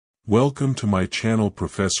Welcome to my channel,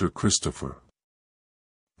 Professor Christopher.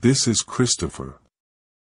 This is Christopher.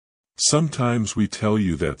 Sometimes we tell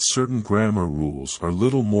you that certain grammar rules are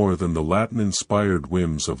little more than the Latin-inspired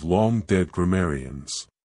whims of long-dead grammarians.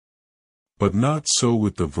 But not so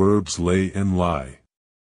with the verbs lay and lie.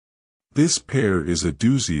 This pair is a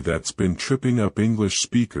doozy that's been tripping up English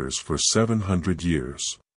speakers for 700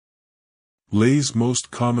 years. Lay's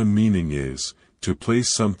most common meaning is to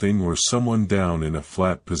place something or someone down in a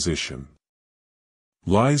flat position.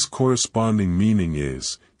 Lie's corresponding meaning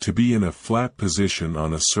is to be in a flat position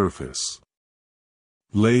on a surface.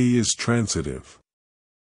 Lay is transitive.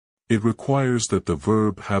 It requires that the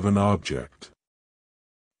verb have an object.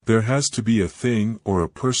 There has to be a thing or a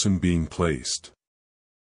person being placed.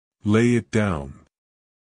 Lay it down.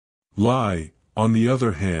 Lie, on the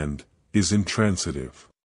other hand, is intransitive.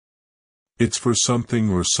 It's for something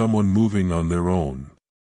or someone moving on their own.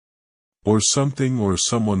 Or something or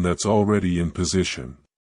someone that's already in position.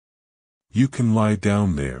 You can lie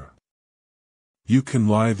down there. You can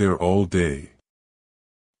lie there all day.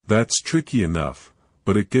 That's tricky enough,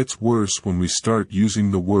 but it gets worse when we start using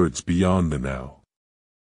the words beyond the now.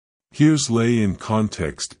 Here's lay in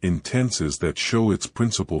context in tenses that show its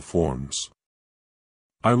principal forms.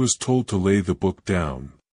 I was told to lay the book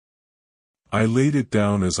down. I laid it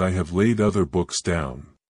down as I have laid other books down.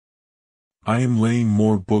 I am laying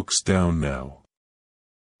more books down now.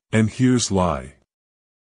 And here's lie.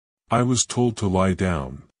 I was told to lie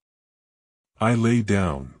down. I lay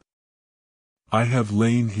down. I have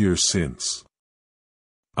lain here since.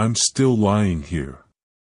 I'm still lying here.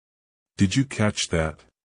 Did you catch that?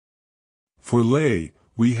 For lay,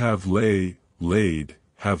 we have lay, laid,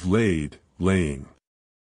 have laid, laying.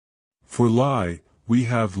 For lie, we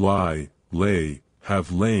have lie, lay,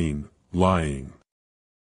 have lain, lying.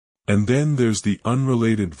 And then there's the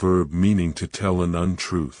unrelated verb meaning to tell an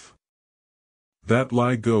untruth. That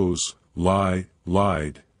lie goes, lie,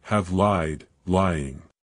 lied, have lied, lying.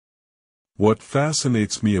 What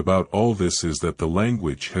fascinates me about all this is that the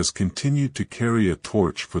language has continued to carry a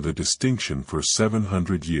torch for the distinction for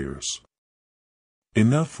 700 years.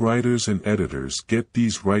 Enough writers and editors get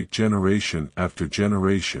these right generation after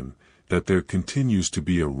generation, that there continues to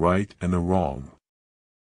be a right and a wrong.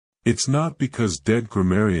 It's not because dead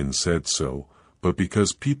grammarians said so, but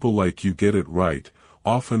because people like you get it right,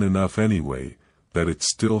 often enough anyway, that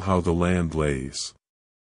it's still how the land lays.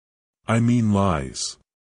 I mean lies.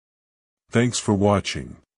 Thanks for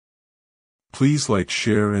watching. Please like,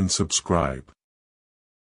 share and subscribe.